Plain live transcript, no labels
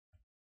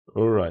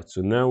Alright,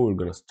 so now we're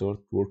gonna start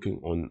working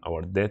on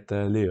our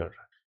data layer.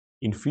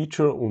 In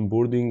feature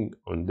onboarding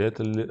on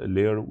data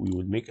layer, we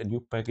will make a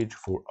new package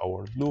for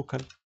our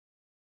local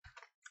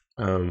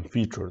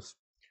features.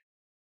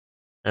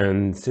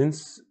 And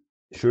since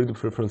shared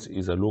preference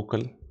is a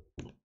local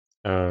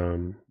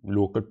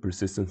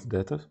persistence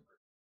data,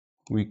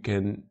 we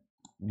can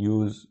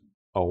use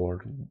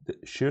our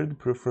shared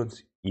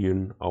preference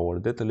in our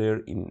data layer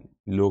in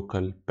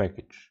local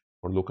package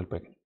or local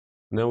package.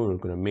 Now we're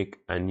going to make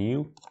a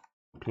new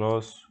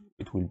class.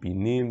 It will be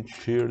named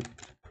shared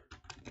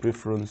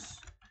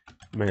preference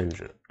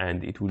manager,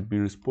 and it will be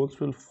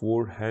responsible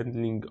for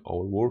handling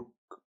our work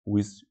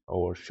with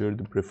our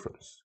shared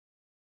preference.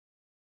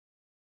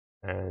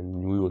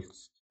 And we will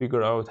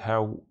figure out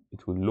how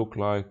it will look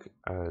like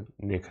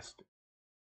next.